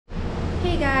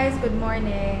Hey guys, good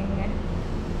morning.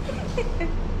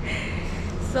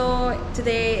 So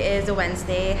today is a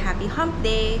Wednesday, happy hump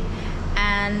day,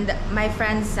 and my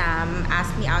friend Sam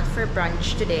asked me out for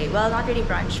brunch today. Well, not really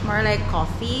brunch, more like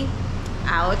coffee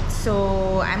out.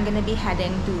 So I'm gonna be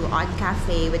heading to Odd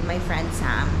Cafe with my friend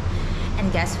Sam,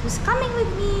 and guess who's coming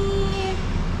with me?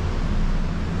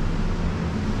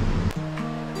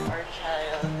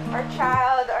 Our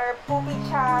child, our poopy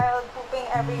child, pooping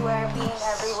everywhere, being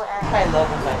everywhere. I love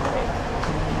it.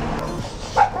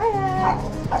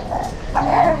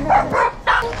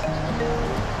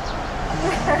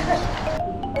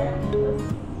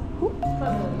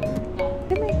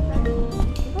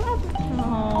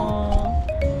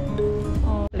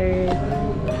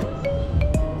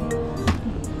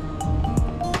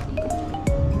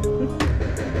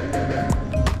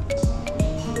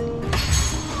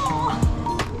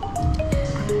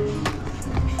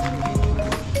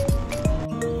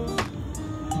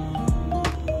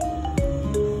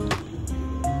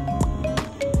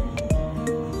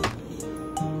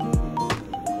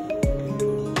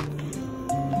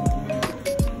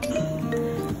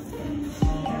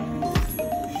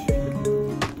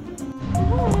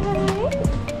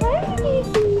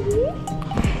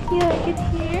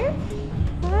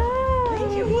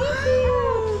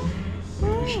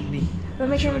 We'll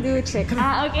make him do a trick.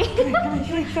 Ah, okay.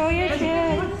 Show your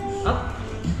trick. Up.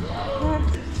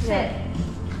 Sit.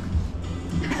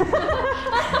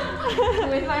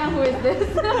 Wait, who is this?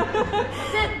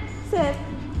 Sit. Sit.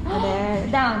 There.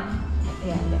 Down.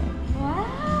 Yeah, there.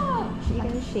 Wow. You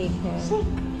can shake him. Shake.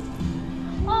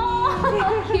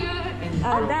 Oh, cute.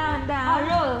 Down.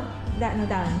 roll. No,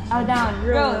 down. Oh, down.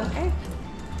 Roll.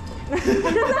 That's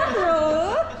not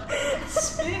roll.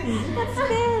 Spin. That's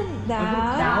spin.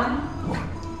 Down.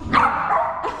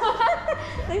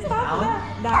 Like stop that.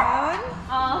 Down.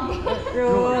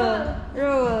 Roll.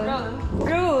 Roll.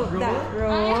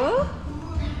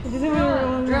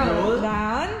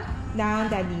 Down,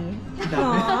 daddy.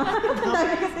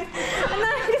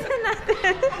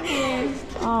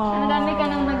 Madami ka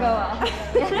nang nagawa.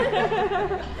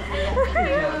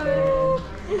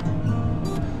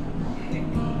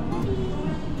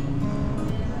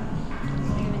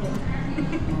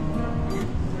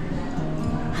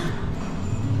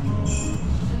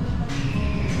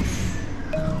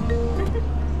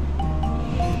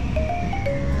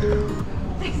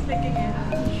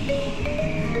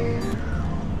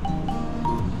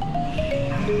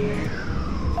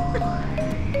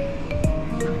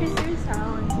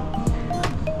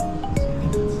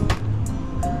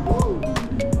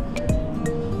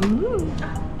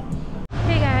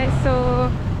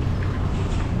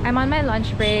 I'm on my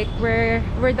lunch break. We're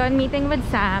done meeting with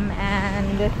Sam,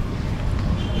 and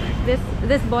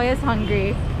this boy is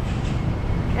hungry,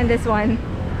 and this one.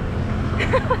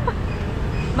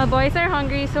 My boys are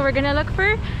hungry, so we're gonna look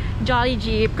for Jolly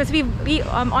Jeep because we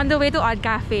on the way to Odd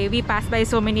Cafe we passed by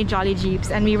so many Jolly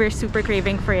Jeeps and we were super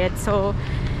craving for it. So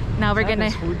now we're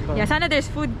gonna sana there's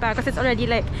food pa because it's already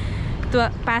like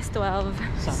past 12.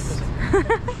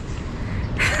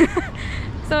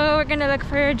 So we're gonna look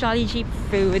for Jolly Jeep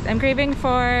food. I'm craving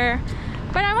for,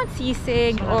 but I want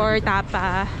sisig or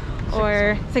tapa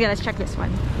or, so yeah, let's check this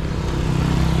one.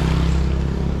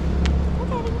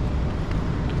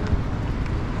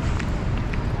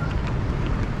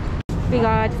 We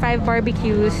got 5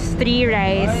 barbecues, 3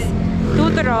 rice,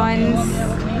 2 turons.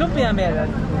 Lumpia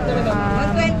meron.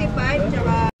 125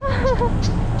 tsaka.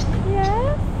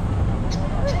 Yes.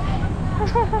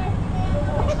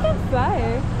 I can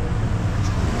fly.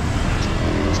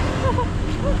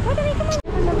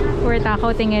 We're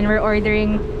takaw tingin. We're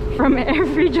ordering from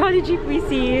every Jolly Jeep we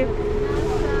see.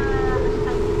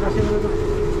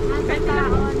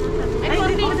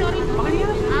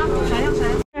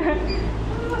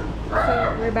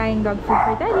 So we're buying dog food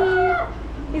for Daddy.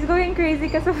 He's going crazy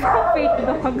because of fake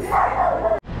dogs.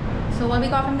 So what we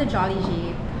got from the Jolly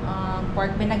Jeep,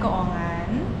 pork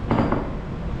binagoongan.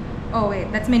 Oh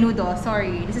wait, that's menudo.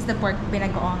 Sorry, this is the pork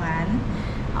binagoongan.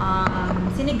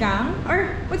 Sinigang,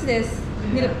 or what's this?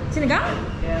 Sinigang?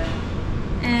 Yeah.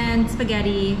 And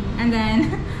spaghetti, and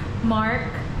then Mark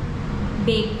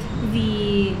baked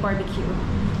the barbecue.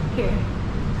 Here.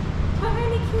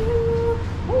 Barbecue!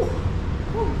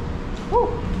 Oh!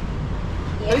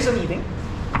 Are you still eating?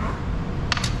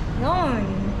 Yun!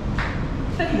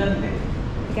 I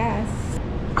guess.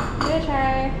 I'm gonna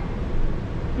try.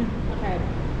 I'll try it.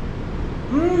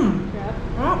 Yep.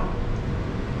 Oh.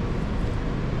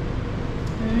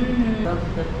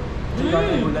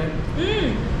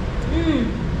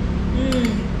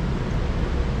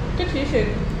 Good sisig.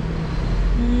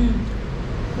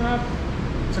 Sarap.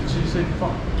 Success. sweet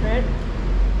pork. Right?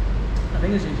 I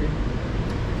think it's easy.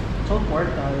 It's all pork,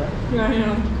 tala.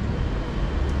 Yeah.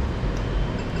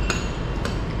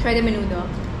 Try the menudo.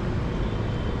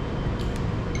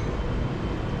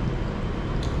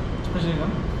 What's it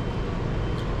again?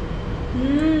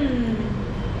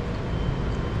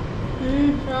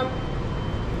 Sarap.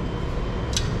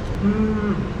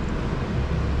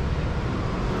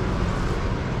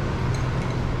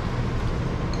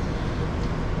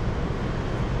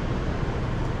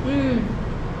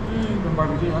 Yung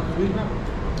barbecue, huh? Sweet na.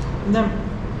 And then,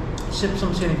 sip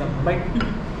some sinigang. Bite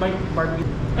barbecue.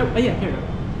 Oh, yeah, here.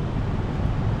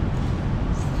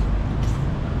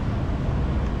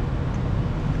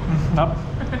 Nope.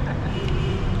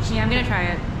 Yeah, I'm gonna try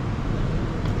it.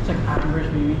 It's like Amber's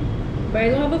baby. But I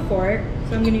don't have a fork,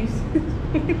 so I'm gonna use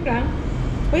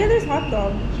Oh yeah, there's hot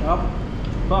dog. Shop.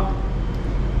 Fuck.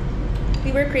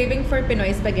 We were craving for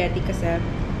Pinoy spaghetti kasi.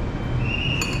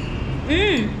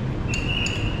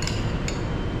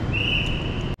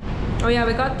 Oh yeah,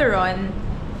 we got the Ron.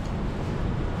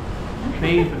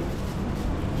 Fave.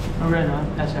 Alright, no?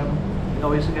 SM. We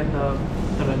always get the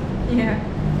red. Yeah.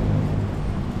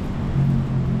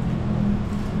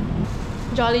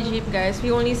 Jolly Jeep, guys.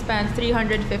 We only spent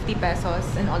 350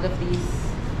 pesos in all of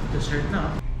these. Dessert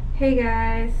na. Hey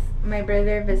guys, my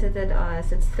brother visited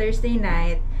us. It's Thursday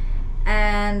night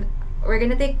and we're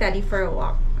gonna take Teddy for a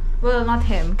walk. Well, not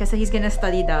him, because he's gonna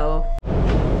study daw.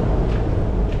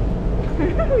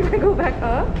 We're gonna go back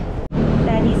up.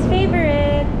 Daddy's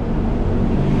favorite.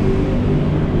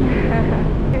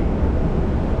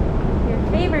 Your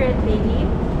favorite, baby.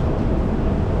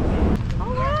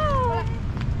 Oh wow!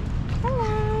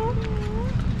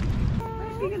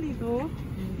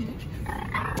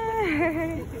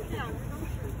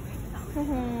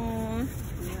 Hello.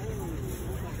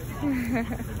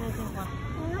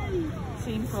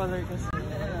 Same color kasi.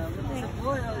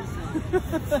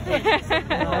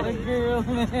 Not a girl,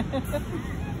 man.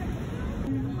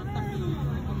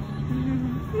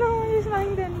 No, he's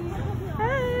lying down.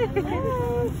 Hi.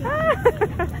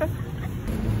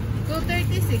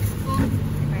 236 po.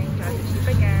 Buying Jolly Jeep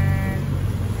again.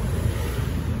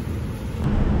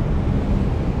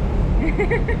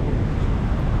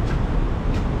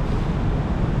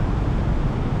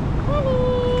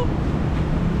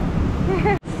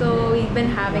 So we've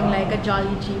been having like a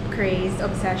Jolly Jeep craze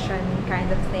obsession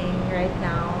kind of thing right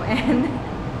now, and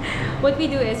what we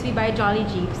do is we buy Jolly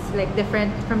Jeeps like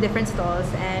from different stalls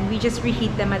and we just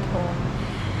reheat them at home.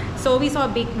 So we saw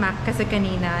Big Mac kasi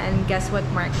kanina, and guess what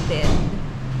Mark did?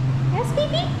 Yes,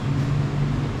 baby?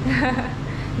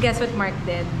 Guess what Mark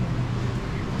did?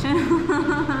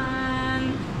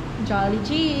 Jolly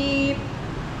Jeep.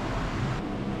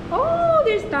 Oh,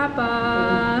 there's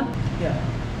tapa. Yeah.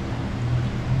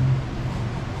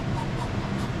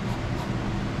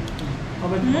 How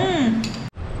about you?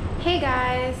 Hey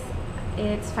guys,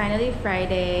 it's finally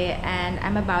Friday and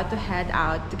I'm about to head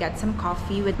out to get some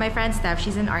coffee with my friend Steph.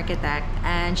 She's an architect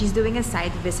and she's doing a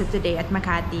site visit today at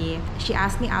Makati. She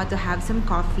asked me out to have some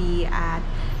coffee at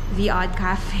The Odd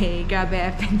Cafe. Grabe,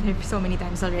 I've been there so many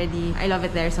times already. I love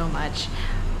it there so much.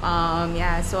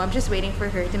 Yeah, so I'm just waiting for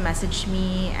her to message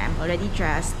me. I'm already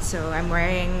dressed, so I'm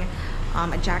wearing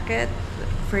a jacket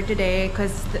for today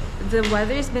because the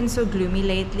weather's been so gloomy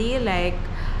lately. Like,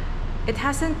 it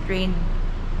hasn't rained.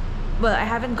 Well, I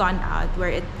haven't gone out where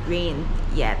it rained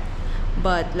yet,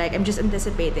 but like I'm just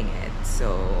anticipating it.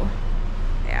 So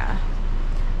yeah,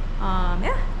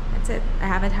 yeah, that's it. I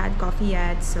haven't had coffee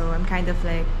yet, so I'm kind of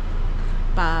like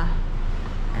pa.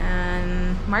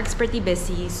 And Mark's pretty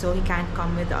busy, so he can't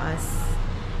come with us.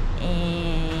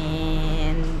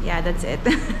 And yeah, that's it.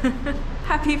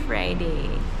 Happy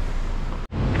Friday.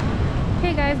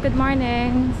 Hey guys, good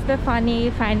morning. Stephanie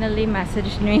finally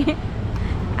messaged me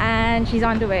and she's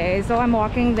on the way, so I'm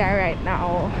walking there right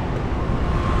now.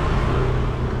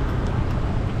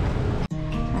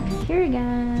 I'm here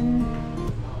again.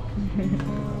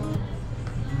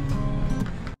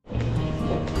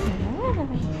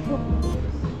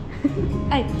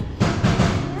 Ay.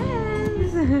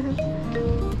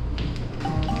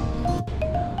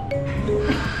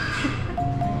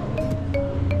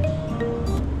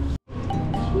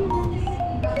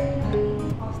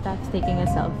 Steph's taking a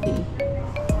selfie.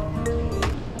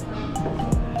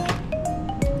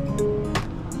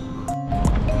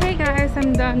 Hey guys,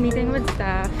 I'm done meeting with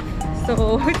Steph.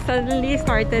 So it suddenly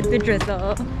started to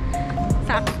drizzle.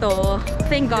 Sakto.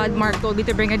 Thank God Mark told me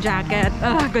to bring a jacket.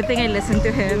 Good thing I listened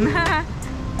to him.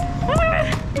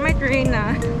 Might rain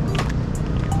na.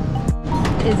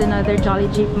 Is another Jolly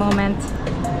Jeep moment.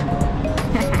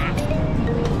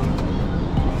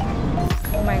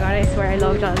 Oh my God, I swear I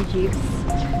love Jolly Jeeps.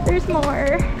 There's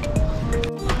more.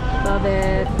 Love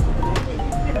it.